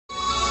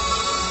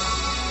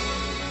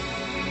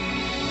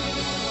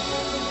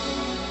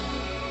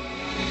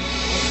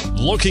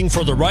Looking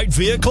for the right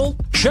vehicle?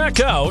 Check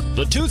out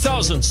the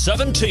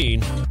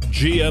 2017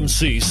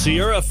 GMC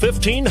Sierra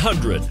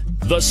 1500.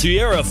 The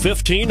Sierra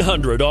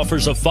 1500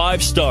 offers a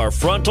 5-star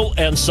frontal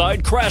and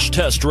side crash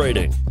test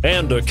rating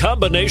and a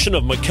combination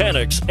of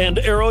mechanics and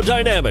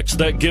aerodynamics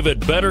that give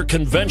it better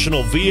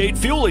conventional V8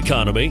 fuel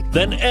economy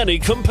than any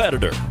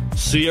competitor.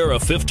 Sierra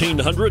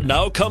 1500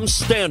 now comes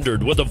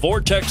standard with a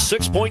Vortex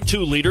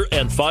 6.2-liter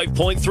and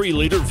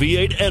 5.3-liter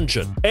V8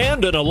 engine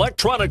and an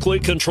electronically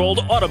controlled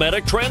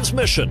automatic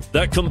transmission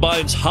that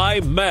combines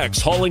high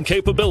max hauling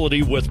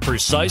capability with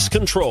precise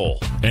control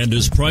and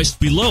is priced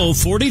below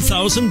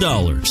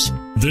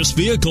 $40,000. This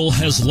vehicle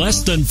has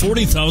less than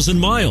 40,000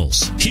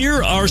 miles.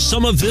 Here are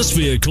some of this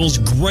vehicle's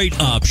great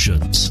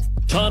options: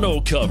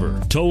 tonneau cover,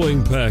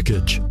 towing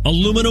package,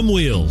 aluminum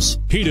wheels,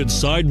 heated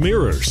side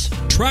mirrors,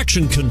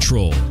 traction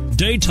control,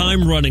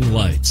 daytime running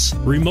lights,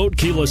 remote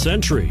keyless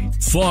entry,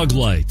 fog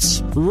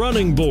lights,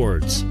 running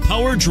boards,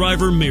 power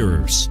driver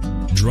mirrors.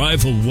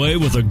 Drive away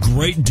with a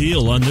great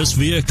deal on this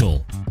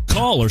vehicle.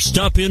 Call or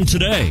stop in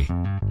today.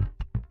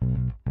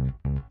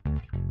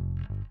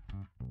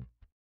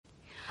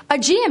 A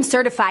GM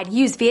certified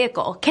used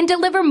vehicle can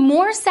deliver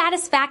more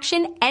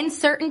satisfaction and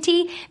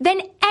certainty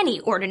than any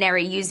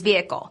ordinary used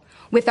vehicle.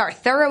 With our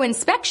thorough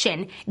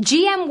inspection,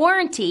 GM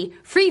warranty,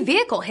 free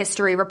vehicle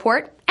history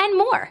report, and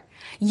more.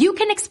 You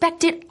can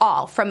expect it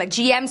all from a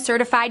GM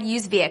certified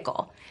used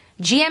vehicle.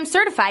 GM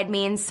certified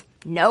means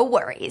no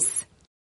worries.